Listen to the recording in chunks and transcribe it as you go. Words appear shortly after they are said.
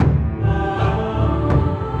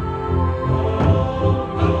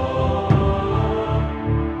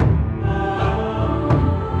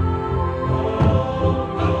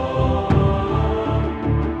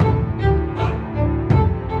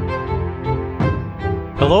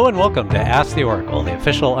Hello and welcome to Ask the Oracle, the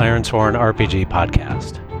official Ironsworn RPG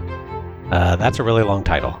podcast. That's a really long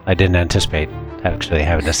title. I didn't anticipate actually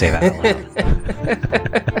having to say that out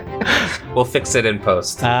loud. We'll fix it in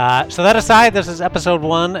post. So that aside, this is episode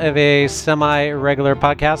 1 of a semi-regular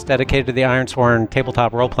podcast dedicated to the Ironsworn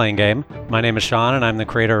tabletop role-playing game. My name is Sean, and I'm the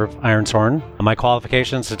creator of Ironsworn. My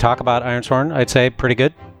qualifications to talk about Ironsworn, I'd say pretty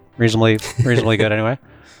good. Reasonably good anyway.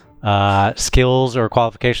 Skills or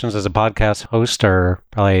qualifications as a podcast host are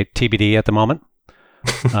probably TBD at the moment.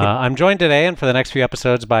 I'm joined today and for the next few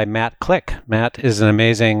episodes by Matt Click. Matt is an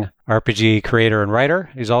amazing RPG creator and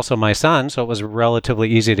writer. He's also my son, so it was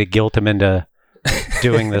relatively easy to guilt him into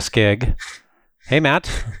doing this gig. Hey,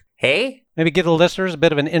 Matt. Hey. Maybe give the listeners a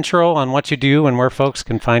bit of an intro on what you do and where folks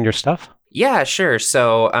can find your stuff. Yeah, sure.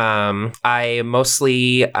 So I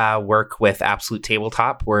mostly work with Absolute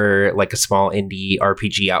Tabletop. We're like a small indie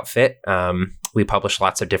RPG outfit. We publish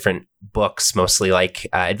lots of different books, mostly like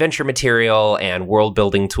adventure material and world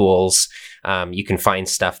building tools. You can find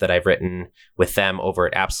stuff that I've written with them over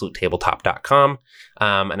at absolutetabletop.com.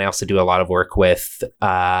 And I also do a lot of work with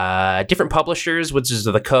different publishers, which is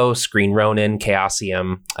The Coast, Green Ronin,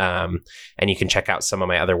 Chaosium. And you can check out some of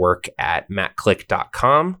my other work at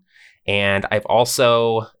mattclick.com. And I've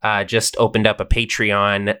also just opened up a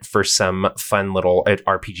Patreon for some fun little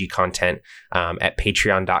RPG content at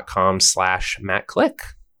patreon.com/MattClick.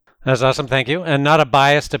 That's awesome. Thank you. And not a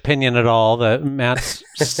biased opinion at all. The Matt's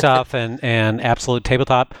stuff and Absolute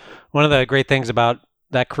Tabletop. One of the great things about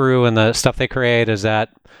that crew and the stuff they create is that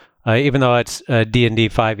even though it's D&D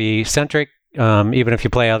 5e centric, even if you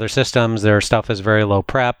play other systems, their stuff is very low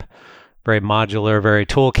prep, very modular, very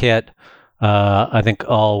toolkit. I think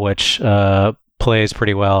all which plays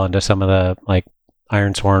pretty well into some of the like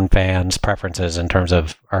Ironsworn fans' preferences in terms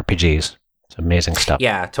of RPGs. It's amazing stuff.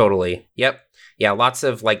 Yeah, totally. Yep. Yeah, lots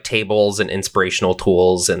of like tables and inspirational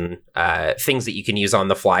tools and things that you can use on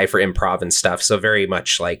the fly for improv and stuff. So very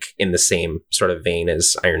much like in the same sort of vein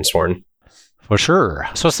as Ironsworn. For sure.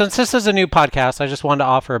 So since this is a new podcast, I just wanted to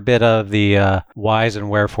offer a bit of the whys and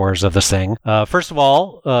wherefores of this thing. First of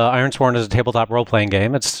all, Ironsworn is a tabletop role-playing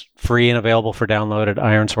game. It's free and available for download at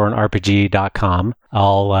ironswornrpg.com.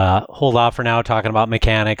 I'll hold off for now talking about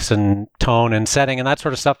mechanics and tone and setting and that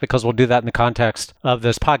sort of stuff because we'll do that in the context of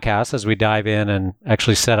this podcast as we dive in and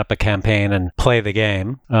actually set up a campaign and play the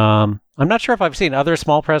game. I'm not sure if I've seen other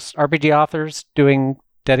small press RPG authors doing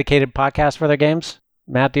dedicated podcasts for their games.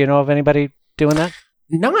 Matt, do you know of anybody doing that?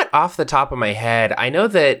 Not off the top of my head. I know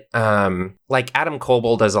that like Adam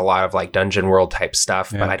Koebel does a lot of like Dungeon World type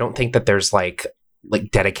stuff, but I don't think that there's like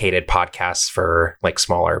dedicated podcasts for like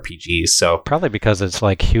small RPGs. So probably because it's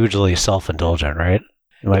like hugely self-indulgent, right?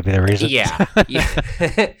 It might be the reason. Yeah.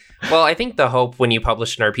 Well, I think the hope when you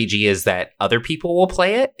publish an RPG is that other people will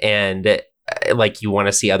play it and like you want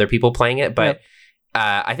to see other people playing it. But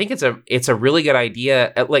I think it's a really good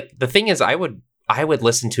idea. Like the thing is, I would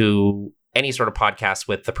listen to any sort of podcast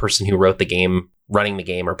with the person who wrote the game, running the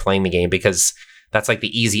game or playing the game, because that's like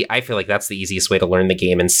I feel like that's the easiest way to learn the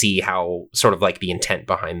game and see how sort of like the intent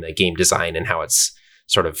behind the game design and how it's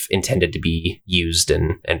sort of intended to be used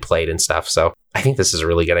and played and stuff. So I think this is a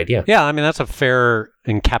really good idea. Yeah, I mean, that's a fair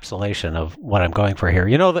encapsulation of what I'm going for here.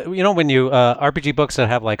 You know when you RPG books that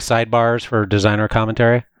have like sidebars for designer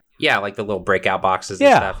commentary? Yeah, like the little breakout boxes and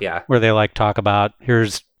stuff. Yeah. Where they like talk about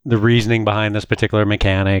here's the reasoning behind this particular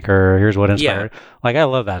mechanic or here's what inspired. Like I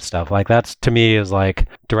love that stuff. Like that's to me is like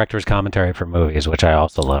director's commentary for movies, which I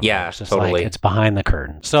also love. Yeah, it's just totally. Like, it's behind the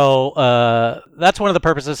curtain. So that's one of the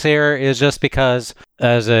purposes here is just because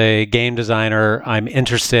as a game designer, I'm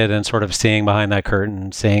interested in sort of seeing behind that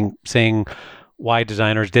curtain, seeing why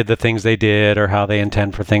designers did the things they did or how they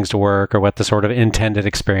intend for things to work or what the sort of intended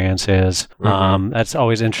experience is. Mm-hmm. That's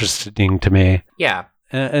always interesting to me. Yeah.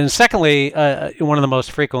 And secondly, one of the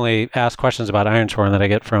most frequently asked questions about Ironsworn that I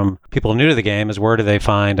get from people new to the game is where do they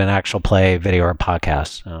find an actual play, video, or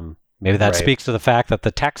podcast? Maybe that speaks to the fact that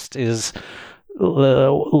the text is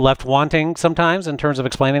left wanting sometimes in terms of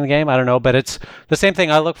explaining the game. I don't know, but it's the same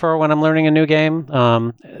thing I look for when I'm learning a new game.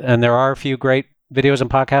 And there are a few great videos and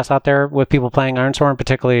podcasts out there with people playing Ironsworn,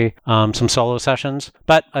 particularly some solo sessions.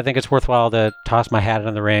 But I think it's worthwhile to toss my hat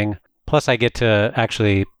in the ring. Plus, I get to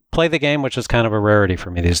actually play the game, which is kind of a rarity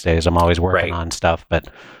for me these days. I'm always working on stuff, but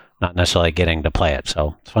not necessarily getting to play it.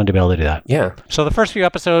 So it's fun to be able to do that. Yeah. So the first few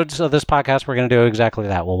episodes of this podcast, we're going to do exactly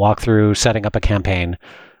that. We'll walk through setting up a campaign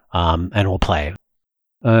and we'll play.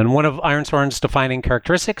 And one of Ironsworn's defining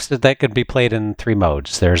characteristics is that it could be played in 3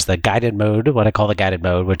 modes. There's the guided mode, what I call the guided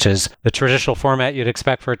mode, which is the traditional format you'd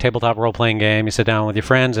expect for a tabletop role-playing game. You sit down with your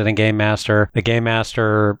friends and a game master. The game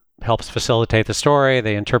master helps facilitate the story.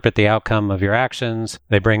 They interpret the outcome of your actions.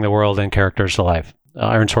 They bring the world and characters to life.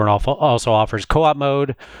 Ironsworn also offers co-op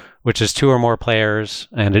mode, which is 2 or more players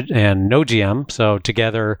and no GM. So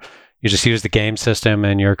together, you just use the game system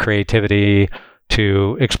and your creativity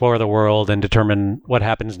to explore the world and determine what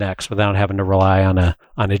happens next without having to rely on a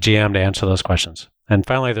GM to answer those questions. And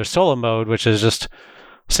finally, there's solo mode, which is just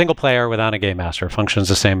single player without a game master. Functions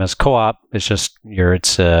the same as co-op. It's just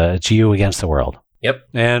it's you against the world. Yep.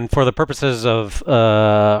 And for the purposes of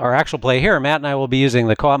our actual play here, Matt and I will be using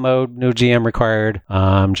the co-op mode, no GM required,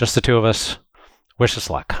 just the 2 of us. Wish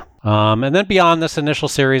us luck. And then beyond this initial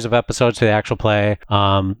series of episodes to the actual play,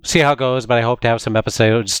 see how it goes, but I hope to have some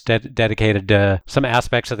episodes dedicated to some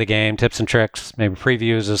aspects of the game, tips and tricks, maybe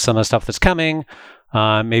previews of some of the stuff that's coming,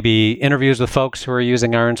 maybe interviews with folks who are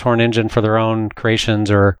using Ironsworn Engine for their own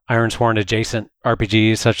creations or Ironsworn adjacent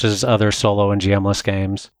RPGs, such as other solo and GM-less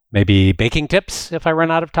games. Maybe baking tips if I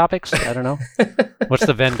run out of topics. I don't know. What's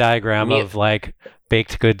the Venn diagram of like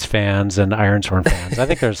baked goods fans and Ironsworn fans? I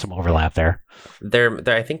think there's some overlap there.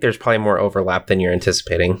 I think there's probably more overlap than you're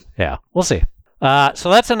anticipating. Yeah, we'll see. So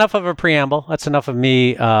that's enough of a preamble. That's enough of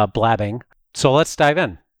me blabbing. So let's dive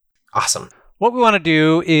in. Awesome. What we want to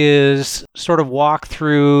do is sort of walk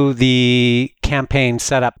through the campaign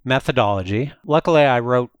setup methodology. Luckily, I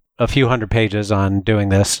wrote a few hundred pages on doing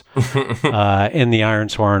this in the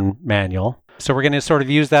Ironsworn manual. So we're going to sort of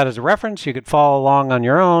use that as a reference. You could follow along on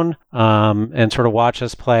your own and sort of watch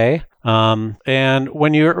us play. And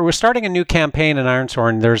when we're starting a new campaign in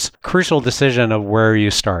Ironsworn, there's a crucial decision of where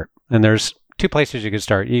you start. And there's 2 places you could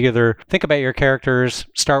start. You either think about your characters,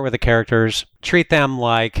 start with the characters, treat them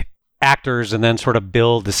like actors, and then sort of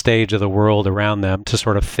build the stage of the world around them to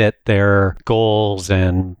sort of fit their goals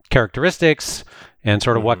and characteristics and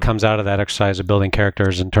sort of what comes out of that exercise of building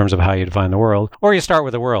characters in terms of how you define the world. Or you start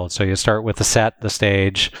with the world. So you start with the set, the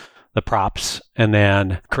stage, the props, and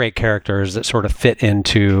then create characters that sort of fit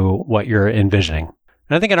into what you're envisioning.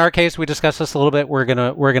 And I think in our case, we discussed this a little bit. We're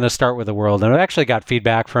gonna start with the world. And I actually got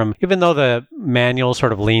feedback from, even though the manual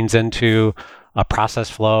sort of leans into a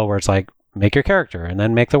process flow where it's like, make your character and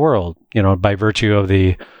then make the world, by virtue of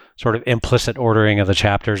the sort of implicit ordering of the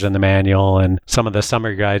chapters in the manual and some of the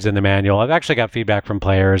summary guides in the manual. I've actually got feedback from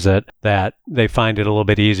players that they find it a little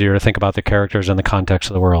bit easier to think about the characters in the context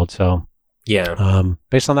of the world. So yeah,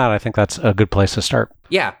 based on that, I think that's a good place to start.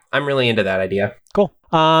 Yeah, I'm really into that idea. Cool.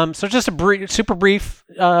 So just a super brief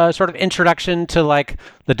sort of introduction to like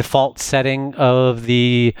the default setting of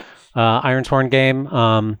the Ironsworn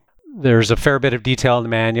game. There's a fair bit of detail in the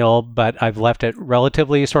manual, but I've left it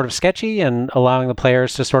relatively sort of sketchy and allowing the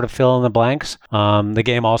players to sort of fill in the blanks. The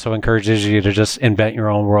game also encourages you to just invent your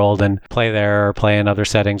own world and play there or play in other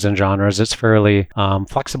settings and genres. It's fairly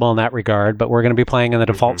flexible in that regard, but we're going to be playing in the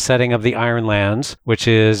default setting of the Ironlands, which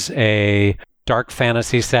is a dark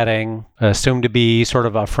fantasy setting, assumed to be sort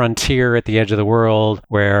of a frontier at the edge of the world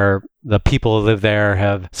where the people who live there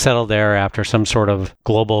have settled there after some sort of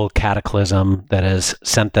global cataclysm that has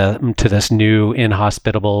sent them to this new,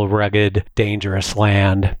 inhospitable, rugged, dangerous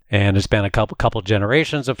land. And it's been a couple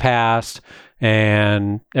generations have passed,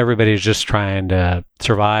 and everybody's just trying to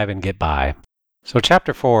survive and get by. So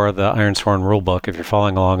Chapter 4 of the Ironsworn Rulebook, if you're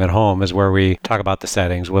following along at home, is where we talk about the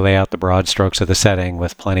settings. We lay out the broad strokes of the setting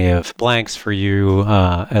with plenty of blanks for you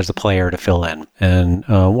as the player to fill in. And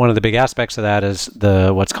one of the big aspects of that is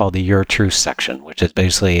what's called the Your Truth section, which is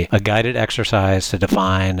basically a guided exercise to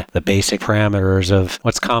define the basic parameters of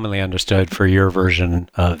what's commonly understood for your version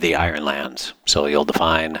of the Ironlands. So you'll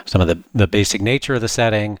define some of the basic nature of the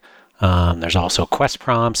setting. There's also quest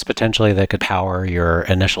prompts potentially that could power your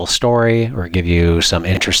initial story or give you some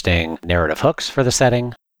interesting narrative hooks for the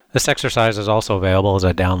setting. This exercise is also available as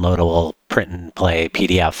a downloadable print and play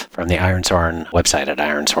PDF from the Ironsworn website at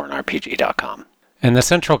ironswornrpg.com. And the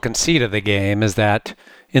central conceit of the game is that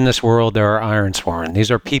in this world there are Ironsworn. These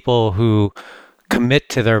are people who commit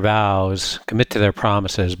to their vows, commit to their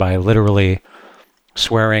promises by literally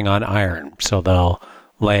swearing on iron. So they'll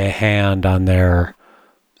lay a hand on their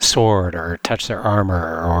sword or touch their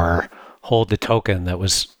armor or hold the token that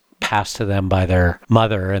was passed to them by their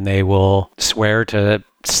mother, and they will swear to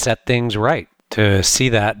set things right, to see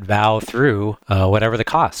that vow through, whatever the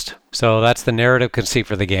cost. So that's the narrative conceit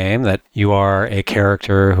for the game, that you are a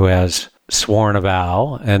character who has sworn a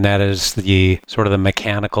vow, and that is the sort of the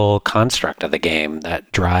mechanical construct of the game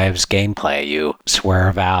that drives gameplay. You swear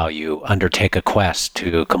a vow, you undertake a quest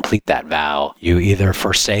to complete that vow, you either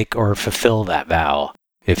forsake or fulfill that vow.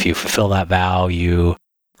 If you fulfill that vow, you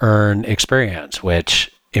earn experience,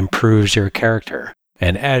 which improves your character.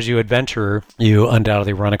 And as you adventure, you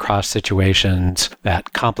undoubtedly run across situations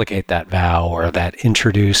that complicate that vow or that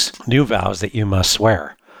introduce new vows that you must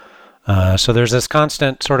swear. So there's this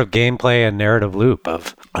constant sort of gameplay and narrative loop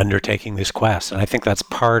of undertaking these quests. And I think that's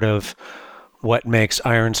part of what makes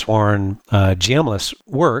Ironsworn GMless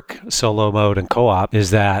work, solo mode and co-op,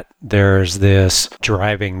 is that there's this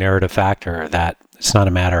driving narrative factor that it's not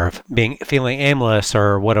a matter of feeling aimless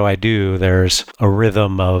or what do I do. There's a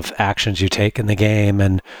rhythm of actions you take in the game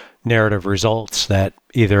and narrative results that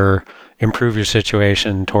either improve your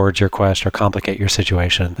situation towards your quest or complicate your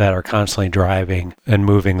situation that are constantly driving and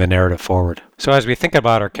moving the narrative forward. So as we think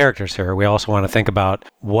about our characters here, we also want to think about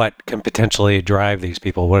what can potentially drive these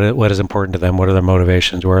people. What is important to them? What are their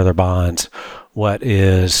motivations? Where are their bonds? What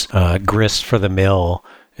is grist for the mill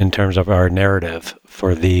in terms of our narrative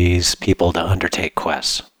for these people to undertake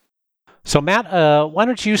quests? So Matt, why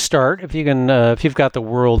don't you start if you can? If you've got the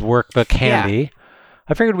world workbook handy. Yeah.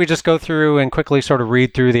 I figured we'd just go through and quickly sort of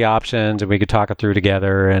read through the options and we could talk it through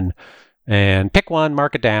together and pick one,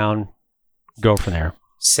 mark it down, go from there.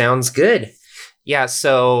 Sounds good. Yeah,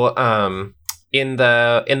 so in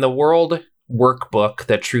the world workbook,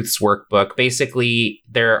 the Truths workbook, basically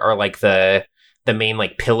there are like the main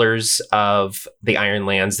like pillars of the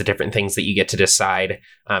Ironlands, the different things that you get to decide.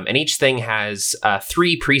 And each thing has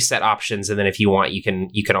 3 preset options, and then if you want, you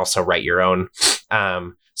can also write your own.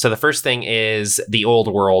 So the first thing is the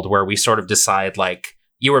old world, where we sort of decide, like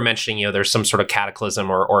you were mentioning, there's some sort of cataclysm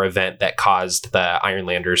or event that caused the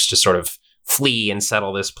Ironlanders to sort of flee and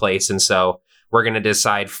settle this place. And so we're going to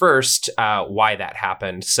decide first why that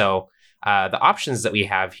happened. So the options that we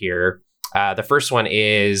have here, the first one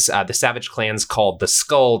is the savage clans called the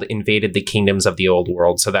Skuld invaded the kingdoms of the old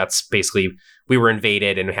world. So that's basically we were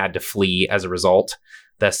invaded and had to flee as a result.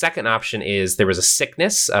 The second option is there was a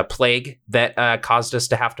sickness, a plague that caused us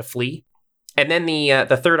to have to flee. And then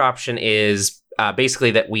the third option is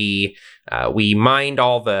basically that we mined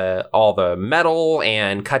all the metal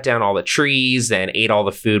and cut down all the trees and ate all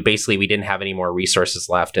the food. Basically, we didn't have any more resources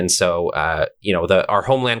left, and so our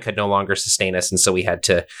homeland could no longer sustain us, and so we had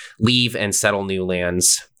to leave and settle new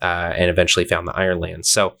lands, and eventually found the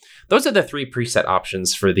Ironlands. So those are the 3 preset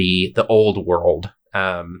options for the old world.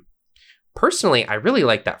 Personally, I really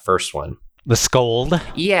like that first one. The Skuld?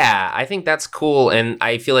 Yeah, I think that's cool, and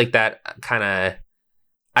I feel like that kind of,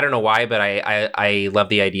 I don't know why, but I love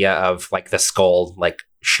the idea of like the Skuld like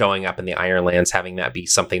showing up in the Ironlands, having that be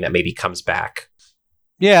something that maybe comes back.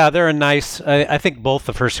 Yeah, they're a nice, I think both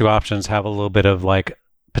the first 2 options have a little bit of like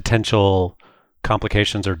potential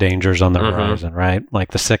complications or dangers on the horizon, right?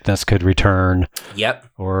 Like the sickness could return. Yep.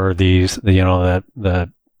 Or the Skuld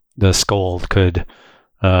could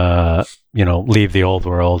leave the old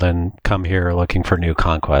world and come here looking for new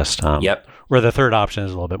conquest. Yep. Where the third option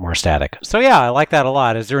is a little bit more static. So yeah, I like that a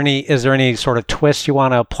lot. Is there any sort of twist you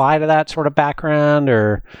want to apply to that sort of background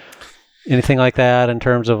or anything like that in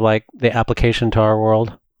terms of like the application to our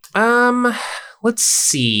world? Let's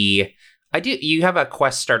see. You have a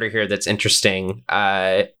quest starter here that's interesting.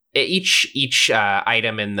 Each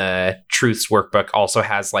item in the Truths workbook also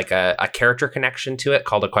has like a character connection to it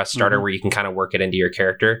called a quest starter, where you can kind of work it into your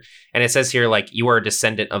character. And it says here, like, you are a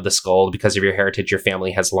descendant of the Skuld. Because of your heritage, your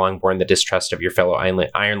family has long borne the distrust of your fellow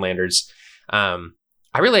Ironlanders.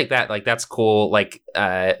 I really like that. Like, that's cool. Like,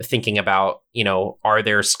 thinking about, are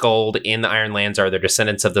there Skuld in the Ironlands? Are there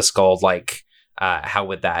descendants of the Skuld? Like, how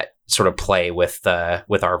would that sort of play with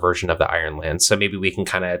our version of the Ironlands? So maybe we can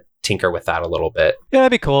kind of tinker with that a little bit. Yeah,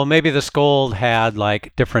 that'd be cool. Maybe the Skuld had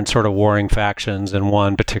like different sort of warring factions, and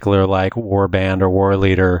one particular like war band or war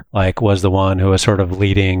leader like was the one who was sort of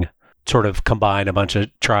leading, sort of combined a bunch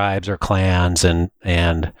of tribes or clans and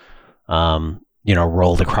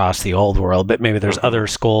rolled across the old world. But maybe there's other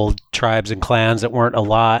Skuld tribes and clans that weren't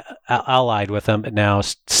allied with them, but now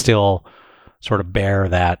still sort of bear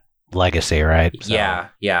that legacy, right? So,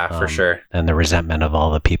 yeah, for sure. And the resentment of all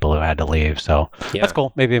the people who had to leave. So that's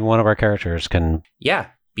cool. Maybe one of our characters can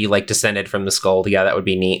be like descended from the Skuld. Yeah, that would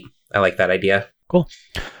be neat. I like that idea. Cool.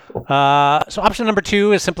 So option number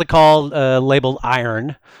 2 is simply called labeled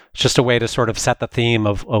Iron. It's just a way to sort of set the theme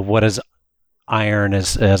of what is iron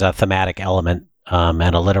as a thematic element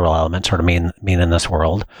and a literal element sort of mean in this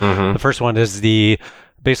world. The first one is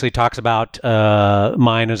basically talks about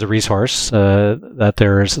mine as a resource, that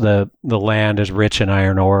there's the land is rich in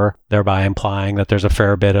iron ore, thereby implying that there's a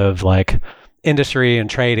fair bit of like industry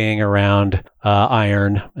and trading around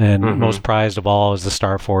iron, and most prized of all is the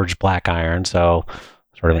Starforged black iron. So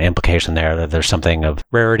sort of an implication there that there's something of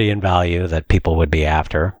rarity and value that people would be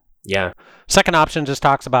after. Yeah. Second option just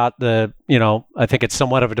talks about I think it's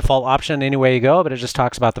somewhat of a default option any way you go, but it just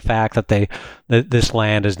talks about the fact that this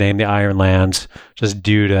land is named the Iron Lands just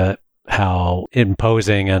due to how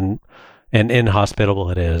imposing and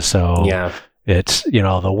inhospitable it is. So yeah. It's,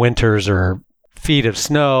 the winters are feet of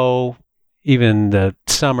snow. Even the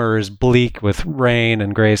summer is bleak with rain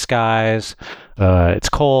and gray skies. It's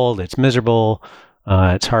cold. It's miserable.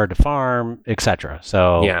 It's hard to farm, etc.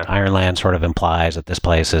 So Ironland sort of implies that this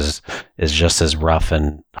place is just as rough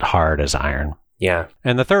and hard as iron. Yeah.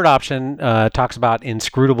 And the third option talks about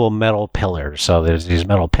inscrutable metal pillars. So there's these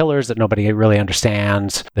metal pillars that nobody really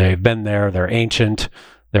understands. They've been there. They're ancient.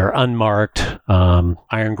 They're unmarked,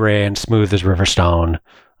 iron gray and smooth as river stone.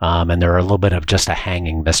 And they're a little bit of just a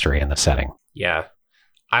hanging mystery in the setting. Yeah.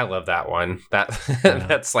 I love that one.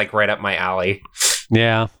 That's like right up my alley.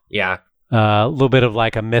 Yeah. Yeah. A little bit of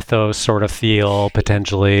like a mythos sort of feel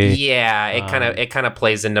potentially. Yeah, it kind of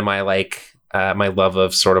plays into my my love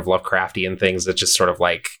of sort of Lovecraftian things that just sort of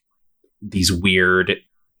like these weird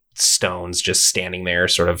stones just standing there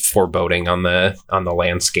sort of foreboding on the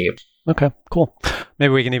landscape. Okay, cool.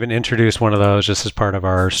 Maybe we can even introduce one of those just as part of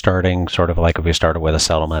our starting, sort of like if we started with a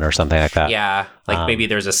settlement or something like that. Yeah, like maybe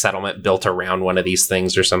there's a settlement built around one of these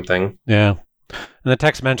things or something. Yeah. And the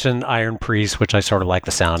text mentioned iron priests, which I sort of like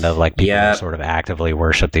the sound of, like people who sort of actively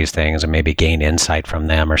worship these things and maybe gain insight from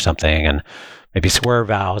them or something, and maybe swear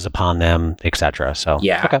vows upon them, etc. So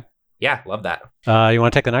yeah, okay. Yeah, love that. You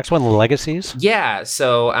want to take the next one, legacies? Yeah.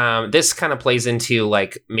 So this kind of plays into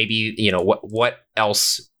like maybe what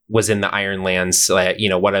else was in the Ironlands,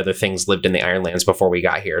 what other things lived in the Ironlands before we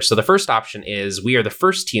got here. So the first option is we are the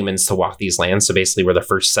first humans to walk these lands. So basically we're the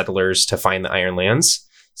first settlers to find the Ironlands.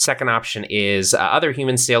 Second option is other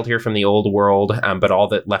humans sailed here from the old world, but all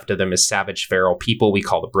that left of them is savage, feral people we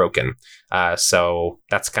call the Broken. So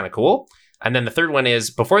that's kind of cool. And then the third one is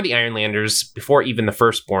before the Ironlanders, before even the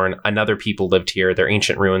Firstborn, another people lived here. Their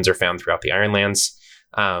ancient ruins are found throughout the Ironlands.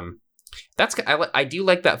 I do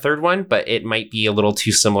like that third one, but it might be a little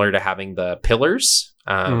too similar to having the pillars.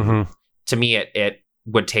 To me, it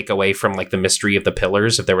would take away from like the mystery of the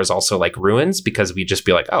pillars if there was also like ruins, because we'd just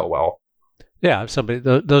be like, oh, well. Yeah,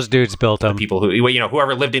 those dudes built them. People who,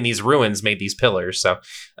 whoever lived in these ruins made these pillars. So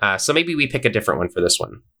maybe we pick a different one for this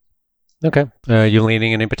one. Okay. You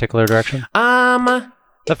leaning in any particular direction?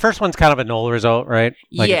 The first one's kind of a null result, right?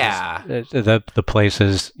 Like yeah. The place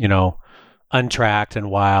is, untracked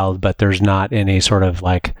and wild, but there's not any sort of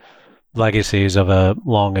like legacies of a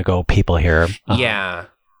long ago people here. Yeah.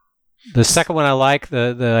 The second one I like,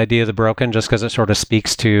 the idea of the Broken, just because it sort of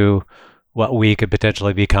speaks to what we could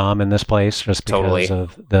potentially become in this place, just because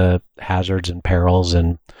of the hazards and perils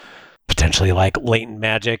and potentially like latent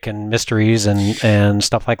magic and mysteries and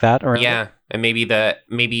stuff like that. Yeah. And maybe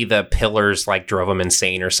the pillars like drove them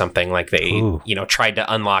insane or something. Like they, tried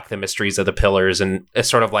to unlock the mysteries of the pillars, and it's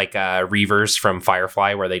sort of like Reavers from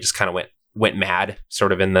Firefly, where they just kind of went mad,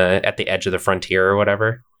 sort of at the edge of the frontier or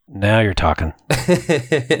whatever. Now you're talking.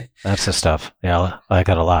 That's the stuff. Yeah, I like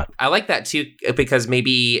that a lot. I like that too, because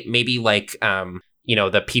maybe like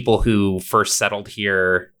the people who first settled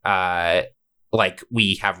here, like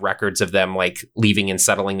we have records of them like leaving and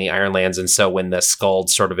settling the Ironlands, and so when the Skalds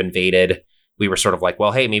sort of invaded, we were sort of like,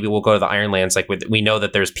 well, hey, maybe we'll go to the Ironlands. Like we know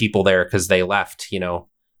that there's people there because they left,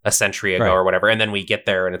 a century ago or whatever. And then we get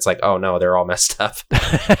there and it's like, oh no, they're all messed up.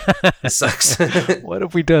 It sucks. What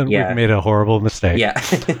have we done? Yeah. We've made a horrible mistake. Yeah.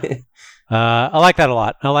 I like that a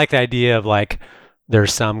lot. I like the idea of like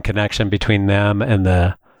there's some connection between them and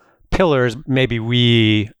the pillars. Maybe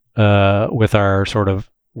we, with our sort of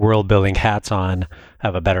world building hats on,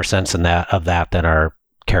 have a better sense of that than our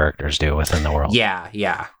characters do within the world.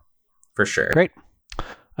 Yeah. For sure. Great.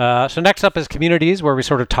 So next up is communities, where we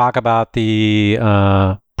sort of talk about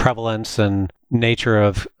the prevalence and nature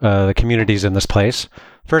of the communities in this place.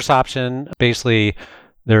 First option, basically,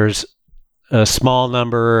 there's a small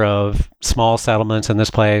number of small settlements in this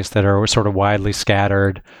place that are sort of widely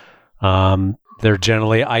scattered. They're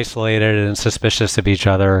generally isolated and suspicious of each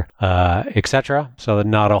other, etc. So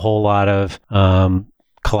not a whole lot of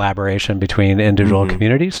collaboration between individual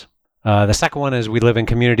communities. The second one is we live in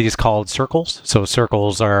communities called circles. So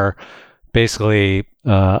circles are basically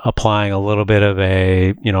applying a little bit of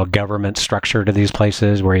a government structure to these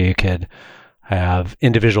places, where you could have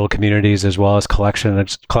individual communities as well as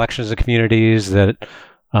collections of communities that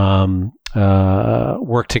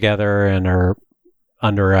work together and are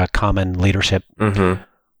under a common leadership.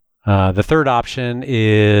 The third option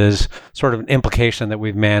is sort of an implication that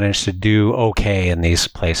we've managed to do okay in these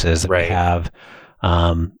places. Right. We have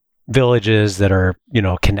villages that are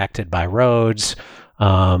connected by roads.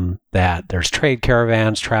 that there's trade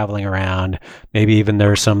caravans traveling around. Maybe even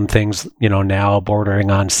there's some things, now bordering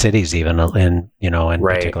on cities, even in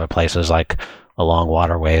particular places like along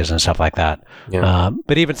waterways and stuff like that. Yeah.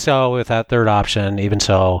 But even so, with that third option, even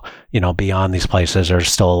so, beyond these places,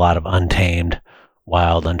 there's still a lot of untamed,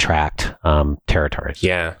 wild, untracked territories.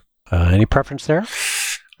 Yeah. Any preference there?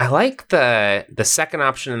 I like the second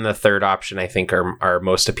option and the third option, I think are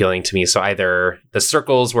most appealing to me. So either the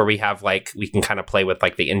circles where we have we can kind of play with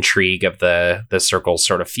the intrigue of the circles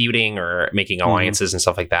sort of feuding or making alliances and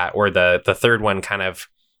stuff like that. Or the third one kind of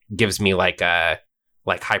gives me a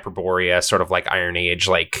Hyperborea, sort of Iron Age,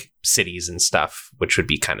 cities and stuff, which would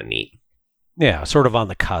be kind of neat. Yeah, sort of on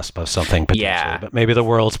the cusp of something potentially. Yeah. But maybe the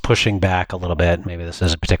world's pushing back a little bit. Maybe this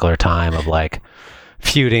is a particular time of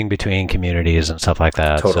feuding between communities and stuff like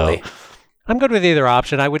that. Totally. So I'm good with either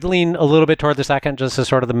option. I would lean a little bit toward the second, just as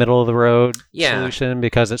sort of the middle of the road solution,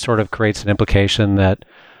 because it sort of creates an implication that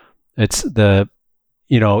it's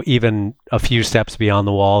even a few steps beyond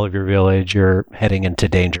the wall of your village, you're heading into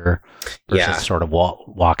danger versus sort of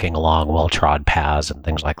walking along well-trod paths and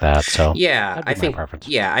things like that. So I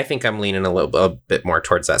think I'm leaning a bit more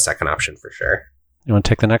towards that second option for sure. You want to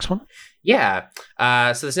take the next one? Yeah.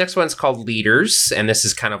 So this next one's called Leaders, and this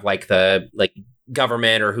is kind of the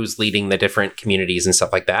government or who's leading the different communities and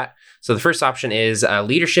stuff like that. So the first option is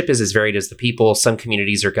leadership is as varied as the people. Some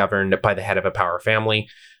communities are governed by the head of a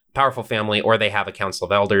powerful family, or they have a council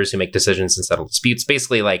of elders who make decisions and settle disputes.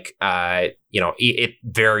 Basically, it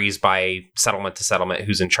varies by settlement to settlement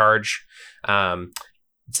who's in charge.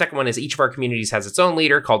 The second one is each of our communities has its own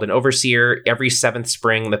leader called an overseer. Every 7th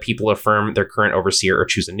spring, the people affirm their current overseer or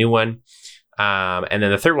choose a new one. And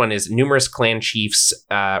then the third one is numerous clan chiefs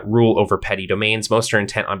rule over petty domains. Most are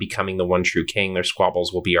intent on becoming the one true king. Their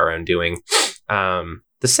squabbles will be our own doing. The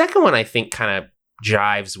second one, I think, kind of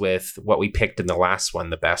jives with what we picked in the last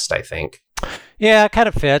one the best, I think. Yeah, it kind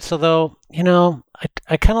of fits. Although,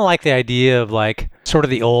 I kind of like the idea of sort of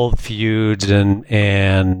the old feuds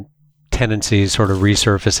and tendencies sort of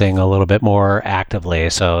resurfacing a little bit more actively.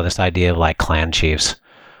 So this idea of clan chiefs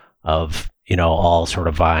of, all sort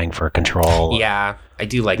of vying for control. Yeah, I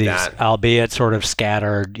do like that. Albeit sort of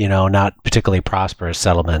scattered, not particularly prosperous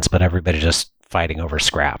settlements, but everybody just fighting over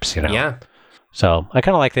scraps, Yeah. So I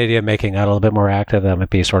kind of like the idea of making that a little bit more active. That might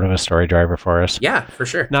be sort of a story driver for us. Yeah, for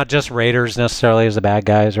sure. Not just raiders necessarily as the bad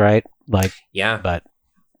guys, right? But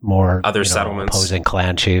more other settlements, opposing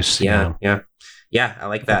clan chiefs. Yeah, I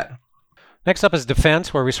like that. Next up is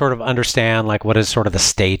defense, where we sort of understand what is sort of the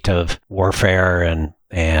state of warfare and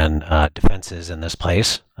defenses in this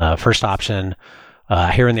place. First option,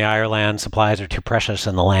 here in the Ireland, supplies are too precious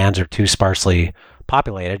and the lands are too sparsely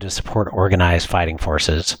populated to support organized fighting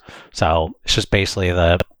forces. So it's just basically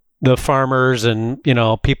the farmers and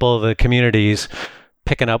people of the communities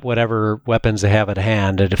picking up whatever weapons they have at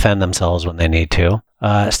hand to defend themselves when they need to.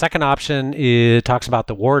 Second option, it talks about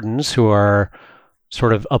the wardens, who are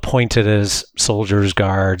sort of appointed as soldiers,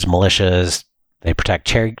 guards, militias. They protect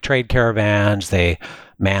trade caravans. They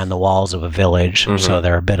man the walls of a village. Mm-hmm. So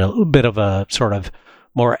they're a bit of a sort of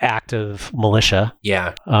more active militia.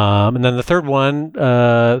 Yeah. And then the third one,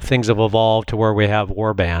 things have evolved to where we have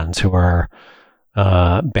war bands, who are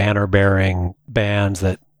banner-bearing bands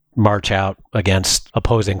that march out against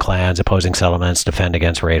opposing clans, opposing settlements, defend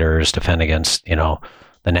against raiders, defend against,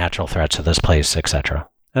 the natural threats of this place, etc.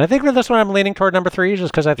 And I think for this one, I'm leaning toward number 3,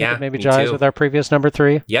 just because I think it maybe jives with our previous number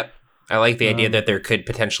 3. Yep. I like the idea that there could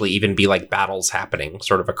potentially even be battles happening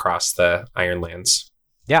sort of across the Ironlands.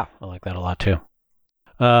 Yeah, I like that a lot too.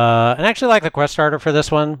 And I actually like the quest starter for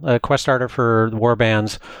this one. A quest starter for the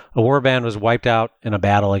warbands. A warband was wiped out in a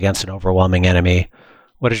battle against an overwhelming enemy.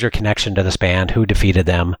 What is your connection to this band? Who defeated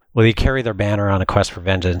them? Will you carry their banner on a quest for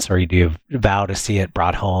vengeance, or do you vow to see it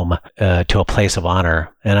brought home to a place of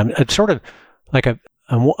honor? And it's sort of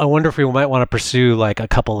I wonder if we might want to pursue a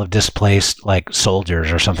couple of displaced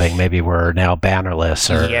soldiers or something. Maybe we're now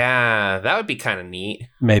bannerless, or yeah, that would be kind of neat.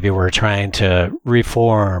 Maybe we're trying to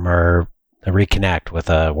reform or reconnect with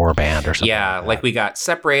a war band or something. Yeah, we got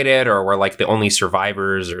separated, or we're the only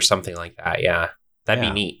survivors or something like that. Yeah, that'd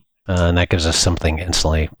be neat. And that gives us something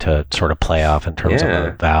instantly to sort of play off in terms of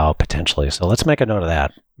a vow potentially. So let's make a note of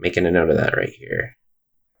that. Making a note of that right here.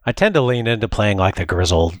 I tend to lean into playing the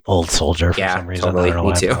grizzled old soldier for some reason. Totally. I don't know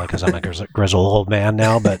Me why, too. Because I'm a grizzled old man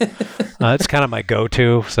now, but it's kind of my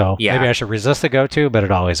go-to. So maybe I should resist the go-to, but it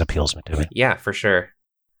always appeals to me. Yeah, for sure.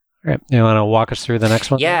 All right. You want to walk us through the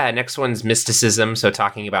next one? Yeah, next one's mysticism. So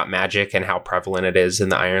talking about magic and how prevalent it is in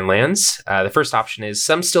the Ironlands. The first option is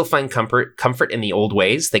some still find comfort in the old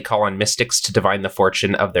ways. They call on mystics to divine the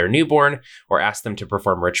fortune of their newborn or ask them to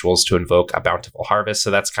perform rituals to invoke a bountiful harvest.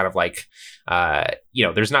 So that's kind of like,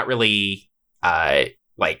 there's not really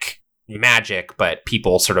like magic, but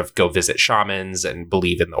people sort of go visit shamans and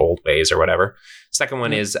believe in the old ways or whatever. Second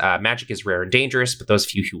one is magic is rare and dangerous, but those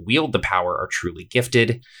few who wield the power are truly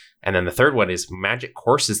gifted. And then the third one is magic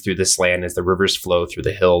courses through this land as the rivers flow through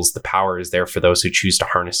the hills. The power is there for those who choose to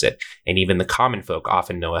harness it. And even the common folk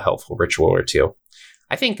often know a helpful ritual or two.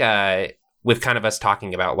 I think with kind of us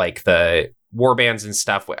talking about like the war bands and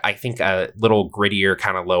stuff, I think a little grittier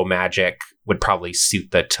kind of low magic would probably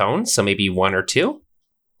suit the tone. So maybe 1 or 2.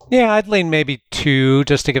 Yeah, I'd lean maybe 2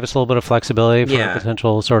 just to give us a little bit of flexibility for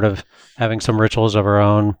potential sort of having some rituals of our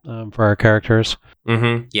own for our characters.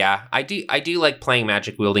 Mm-hmm. Yeah, I do like playing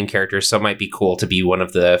magic wielding characters, so it might be cool to be one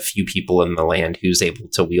of the few people in the land who's able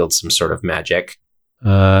to wield some sort of magic.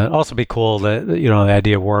 It'd also be cool that, the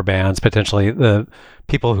idea of war bands, potentially the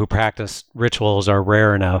people who practice rituals are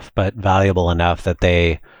rare enough but valuable enough that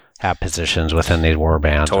they have positions within these war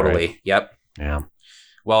bands. Totally. Right? Yep. Yeah.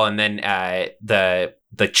 Well, and then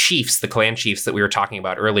the chiefs, the clan chiefs that we were talking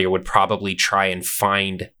about earlier, would probably try and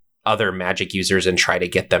find other magic users and try to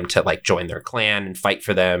get them to like join their clan and fight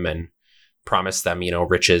for them and promise them,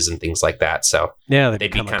 riches and things like that. So yeah,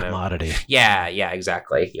 they'd be kind of commodity. Yeah,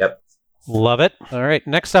 exactly. Yep. Love it. All right.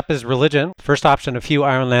 Next up is religion. First option, a few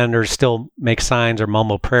Ironlanders still make signs or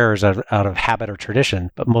mumble prayers out of habit or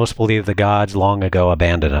tradition, but most believe the gods long ago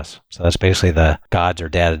abandoned us. So that's basically the gods are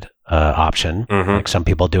dead option. Mm-hmm. Like some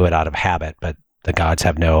people do it out of habit, but the gods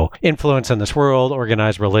have no influence in this world.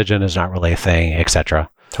 Organized religion is not really a thing, etc.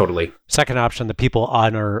 Totally. Second option, the people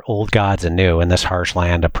honor old gods and new. In this harsh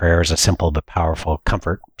land, a prayer is a simple but powerful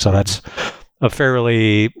comfort. So that's a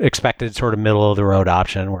fairly expected sort of middle of the road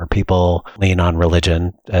option where people lean on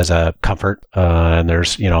religion as a comfort. And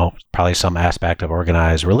there's, probably some aspect of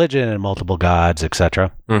organized religion and multiple gods,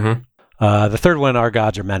 etc. Mm-hmm. The third one, our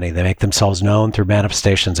gods are many. They make themselves known through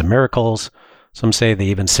manifestations and miracles. Some say they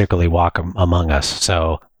even secretly walk among us.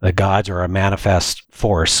 So the gods are a manifest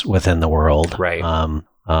force within the world. Right.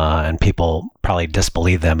 And people probably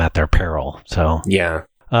disbelieve them at their peril. So yeah.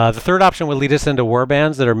 The third option would lead us into war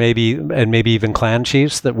bands that are maybe even clan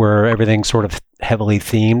chiefs that where everything's sort of heavily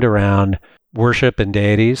themed around worship and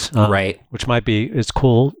deities. Right. Which might be, it's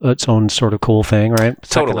cool, its own sort of cool thing, right?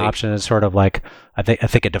 Totally. Second option is sort of like, I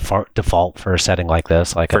think a default for a setting like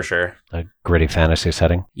this, like for sure, a gritty fantasy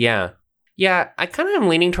setting. Yeah. Yeah, I kind of am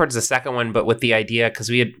leaning towards the second one, but with the idea, because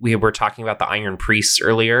we were talking about the Iron Priests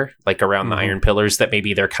earlier, like around the Iron Pillars, that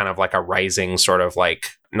maybe they're kind of like a rising sort of like,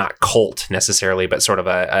 not cult necessarily, but sort of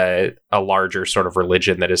a larger sort of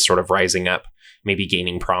religion that is sort of rising up, maybe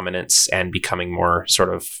gaining prominence and becoming more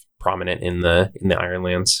sort of prominent in the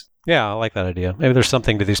Ironlands. Yeah, I like that idea. Maybe there's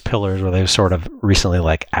something to these pillars where they've sort of recently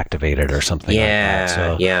like activated or something like that.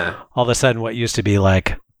 So all of a sudden what used to be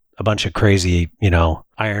like a bunch of crazy,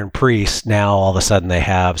 Iron Priests, now all of a sudden they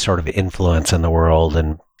have sort of influence in the world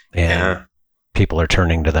and people are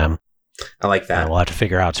turning to them. I like that. And we'll have to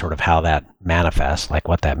figure out sort of how that manifests, like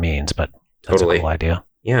what that means, but that's a cool idea.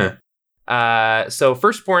 Yeah. So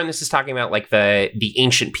Firstborn, this is talking about like the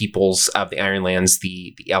ancient peoples of the Ironlands,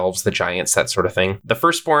 the elves, the giants, that sort of thing. The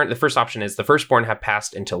first option is the Firstborn have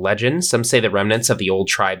passed into legend. Some say the remnants of the old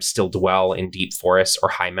tribes still dwell in deep forests or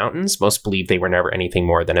high mountains. Most believe they were never anything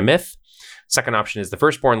more than a myth. Second option is the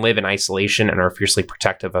Firstborn live in isolation and are fiercely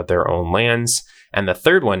protective of their own lands. And the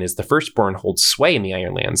third one is the Firstborn hold sway in the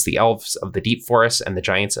Ironlands. The elves of the deep forests and the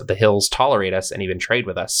giants of the hills tolerate us and even trade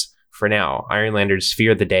with us. For now, Ironlanders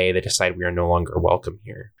fear the day they decide we are no longer welcome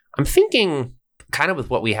here. I'm thinking kind of with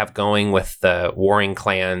what we have going with the warring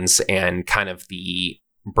clans and kind of the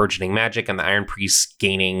burgeoning magic and the Iron Priests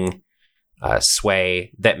gaining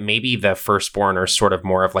sway, that maybe the Firstborn are sort of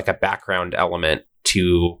more of like a background element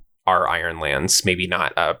to our Ironlands, maybe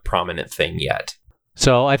not a prominent thing yet.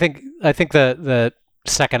 So I think the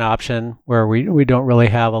second option where we don't really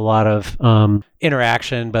have a lot of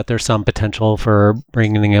interaction, but there's some potential for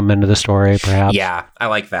bringing them into the story, perhaps. Yeah, I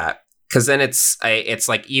like that, because then it's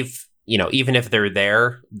like even if they're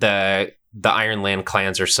there, the Ironland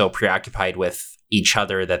clans are so preoccupied with each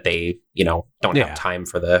other that they don't have time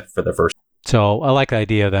for the first. So I like the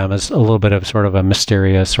idea of them as a little bit of sort of a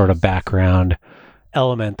mysterious sort of background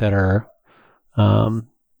element that are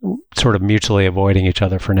sort of mutually avoiding each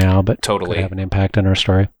other for now, but totally could have an impact on our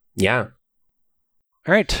story. Yeah.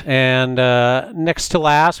 All right, and next to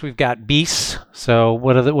last, we've got beasts. So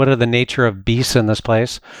what are the nature of beasts in this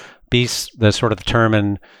place? beasts, the sort of the term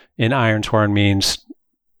in Ironsworn means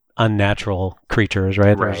unnatural creatures,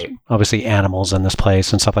 right? There's obviously animals in this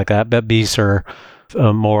place and stuff like that, but beasts are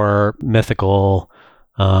more mythical,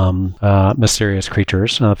 mysterious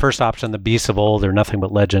creatures. The first option, the beasts of old, are nothing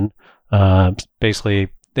but legend. Basically,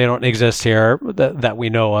 they don't exist here that we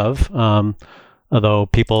know of, although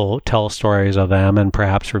people tell stories of them and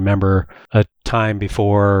perhaps remember a time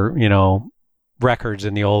before, records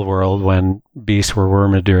in the old world when beasts were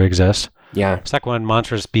rumored to exist. Yeah. Second one,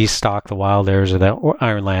 monstrous beasts stalk the wild airs of the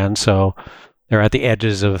Ironland, so they're at the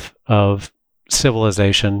edges of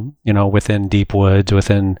civilization, within deep woods,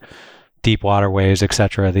 within deep waterways,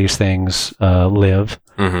 etc. These things live.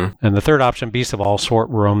 Mm-hmm. And the third option, beasts of all sort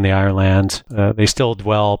roam the Ironlands. They still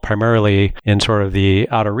dwell primarily in sort of the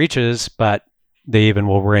outer reaches, but they even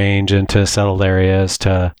will range into settled areas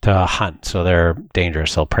to hunt. So they're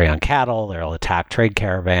dangerous. They'll prey on cattle. They'll attack trade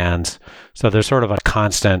caravans. So there's sort of a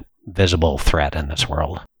constant visible threat in this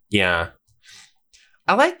world. Yeah.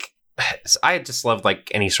 I just love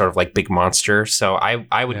like any sort of like big monster. So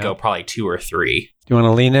I would go probably 2 or 3. Do you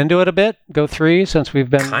want to lean into it a bit? Go 3 since we've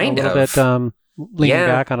been a little bit leaning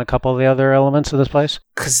back on a couple of the other elements of this place?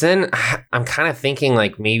 Because then I'm kind of thinking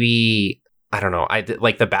like maybe... I don't know.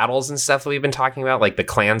 Like the battles and stuff that we've been talking about, like the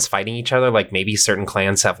clans fighting each other. Like maybe certain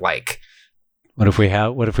clans have like. What if we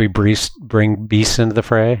bring beasts into the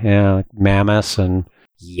fray? Yeah, like mammoths and.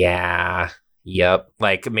 Yeah. Yep.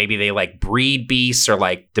 Like maybe they like breed beasts or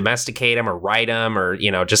like domesticate them or ride them or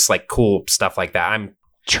just like cool stuff like that. I'm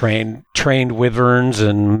trained wyverns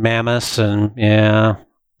and mammoths and yeah.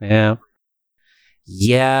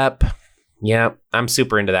 Yep. I'm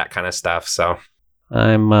super into that kind of stuff. So.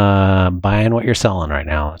 I'm buying what you're selling right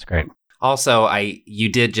now. That's great. Also, you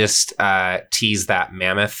did just tease that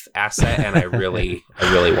mammoth asset, and I really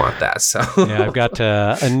want that. So yeah, I've got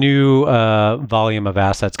a new volume of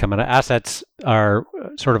assets coming. Assets are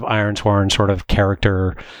sort of Ironsworn sort of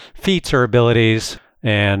character feats or abilities,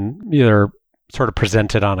 and they're sort of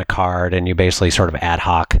presented on a card, and you basically sort of ad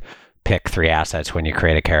hoc pick 3 assets when you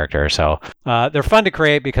create a character. So they're fun to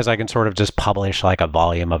create because I can sort of just publish like a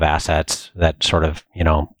volume of assets that sort of,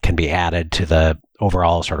 can be added to the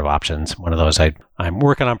overall sort of options. One of those I'm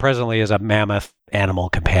working on presently is a mammoth animal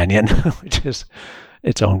companion, which is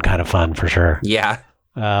its own kind of fun for sure. Yeah.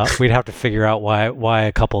 We'd have to figure out why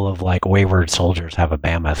a couple of like wayward soldiers have a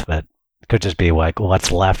mammoth, but it could just be like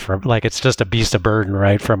what's left from like it's just a beast of burden,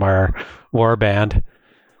 right, from our war band.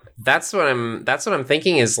 That's what I'm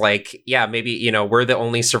thinking is like, yeah, maybe, we're the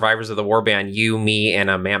only survivors of the warband, you, me, and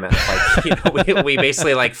a mammoth. Like, we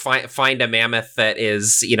basically like find a mammoth that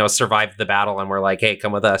is, survived the battle and we're like, hey,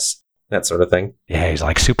 come with us. That sort of thing. Yeah, he's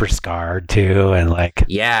like super scarred too. And like,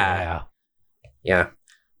 yeah.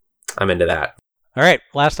 I'm into that. All right.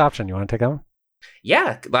 Last option. You want to take that one?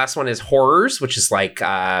 Yeah. Last one is horrors, which is like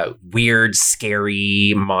weird,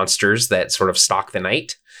 scary monsters that sort of stalk the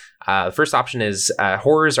night. The first option is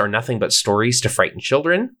horrors are nothing but stories to frighten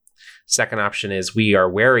children. Second option is we are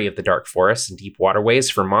wary of the dark forests and deep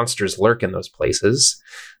waterways, for monsters lurk in those places.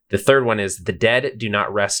 The third one is the dead do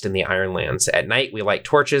not rest in the Ironlands. At night, we light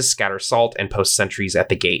torches, scatter salt, and post sentries at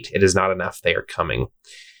the gate. It is not enough. They are coming.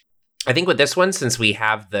 I think with this one, since we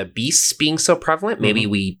have the beasts being so prevalent, maybe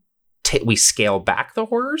we scale back the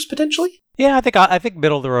horrors potentially. Yeah, I think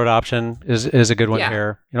middle of the road option is a good one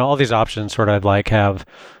here. All these options sort of like have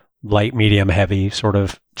light, medium, heavy sort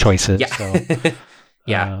of choices. Yeah. So,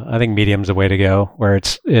 yeah. I think medium's the way to go, where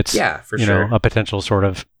it's for sure. A potential sort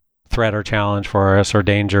of threat or challenge for us or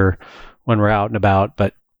danger when we're out and about,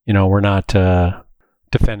 but we're not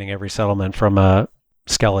defending every settlement from a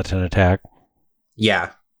skeleton attack.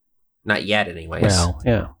 Yeah. Not yet anyways. Well,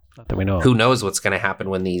 yeah. Not that we know of. Who knows what's going to happen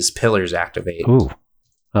when these pillars activate. Ooh.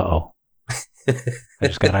 Uh-oh. I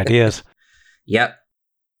just got ideas. Yep.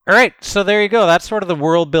 All right, so there you go. That's sort of the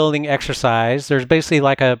world-building exercise. There's basically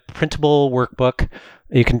like a printable workbook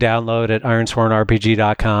you can download at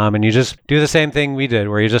ironswornrpg.com, and you just do the same thing we did,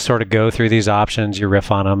 where you just sort of go through these options, you riff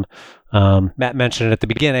on them. Matt mentioned it at the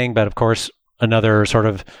beginning, but of course, another sort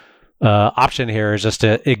of option here is just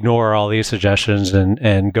to ignore all these suggestions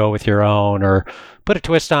and go with your own or put a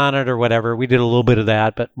twist on it or whatever. We did a little bit of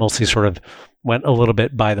that, but mostly sort of went a little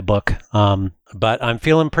bit by the book. But I'm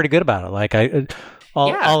feeling pretty good about it. Like all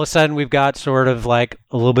of a sudden we've got sort of like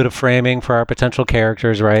a little bit of framing for our potential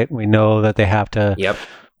characters, right? We know that they have to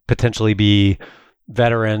potentially be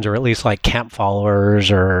veterans or at least like camp followers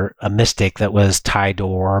or a mystic that was tied to a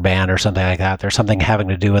war band or something like that. There's something having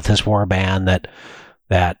to do with this war band that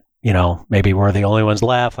maybe we're the only ones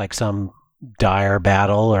left, like some dire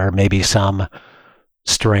battle or maybe some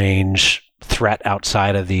strange threat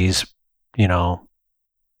outside of these,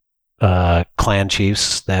 clan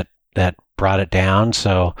chiefs that brought it down.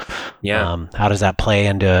 So how does that play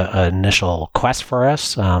into an initial quest for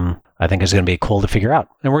us? I think is going to be cool to figure out.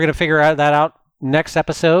 And we're going to figure that out next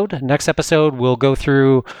episode. Next episode, we'll go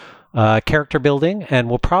through character building, and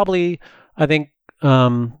we'll probably, I think,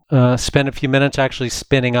 spend a few minutes actually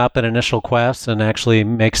spinning up an initial quest and actually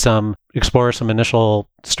explore some initial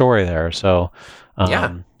story there. So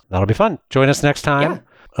that'll be fun. Join us next time.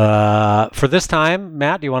 For this time,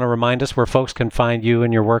 Matt, do you want to remind us where folks can find you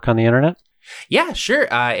and your work on the internet? Yeah, sure.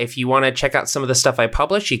 If you want to check out some of the stuff I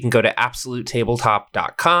publish, you can go to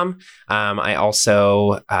absolutetabletop.com. I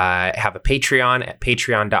also have a Patreon at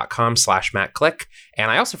patreon.com/MattClick. And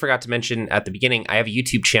I also forgot to mention at the beginning, I have a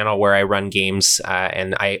YouTube channel where I run games,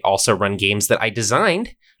 and I also run games that I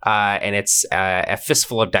designed, and it's a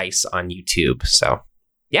Fistful of Dice on YouTube. So,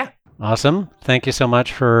 yeah. Awesome. Thank you so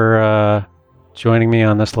much for joining me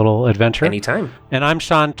on this little adventure. Anytime. And I'm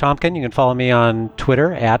Sean Tomkin. You can follow me on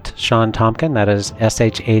Twitter at Sean Tomkin. That is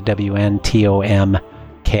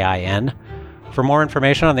ShawnTomkin. For more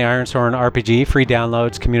information on the Ironsworn RPG, free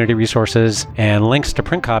downloads, community resources, and links to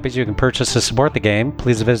print copies you can purchase to support the game,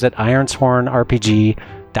 please visit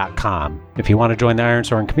ironswornrpg.com. If you want to join the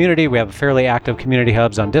Ironsworn community, we have fairly active community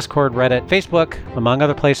hubs on Discord, Reddit, Facebook, among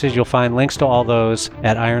other places. You'll find links to all those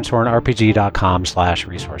at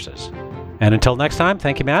ironswornrpg.com/resources. And until next time,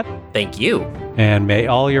 thank you, Matt. Thank you. And may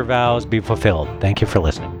all your vows be fulfilled. Thank you for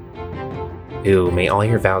listening. Ooh, may all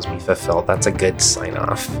your vows be fulfilled. That's a good sign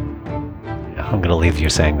off. Yeah, I'm going to leave you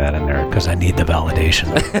saying that in there because I need the validation.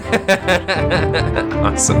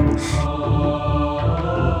 Awesome.